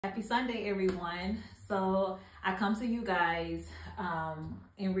Happy Sunday, everyone. So I come to you guys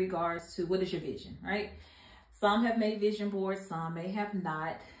in regards to what is your vision, right? Some have made vision boards, some may have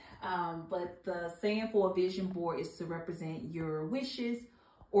not. But the saying for a vision board is to represent your wishes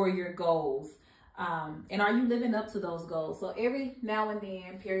or your goals. And are you living up to those goals? So every now and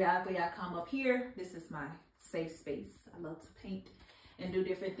then, periodically, I come up here. This is my safe space. I love to paint and do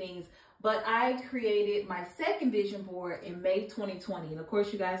different things. But I created my second vision board in May 2020. And of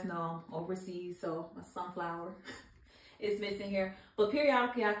course, you guys know I'm overseas, so my sunflower is missing here. But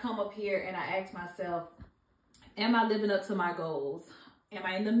periodically, I come up here and I ask myself, am I living up to my goals? Am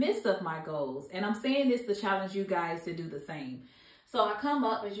I in the midst of my goals? And I'm saying this to challenge you guys to do the same. So I come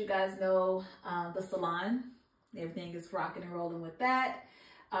up, as you guys know, the salon. Everything is rocking and rolling with that.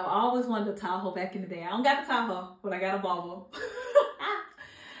 I always wanted a Tahoe back in the day. I don't got a Tahoe, but I got a Volvo.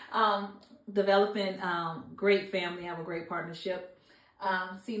 Developing great family, have a great partnership.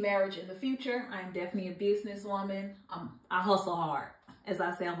 See marriage in the future. I'm definitely a businesswoman. I hustle hard. As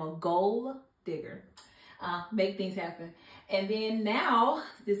I say, I'm a goal digger. Make things happen. And then now,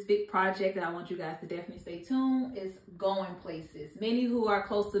 this big project that I want you guys to definitely stay tuned is going places. Many who are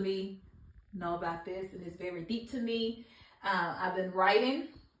close to me know about this, and it's very deep to me. I've been writing.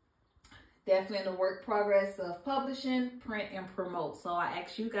 Definitely in the work progress of publishing, print, and promote. So I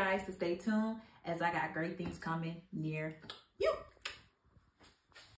ask you guys to stay tuned as I got great things coming near you.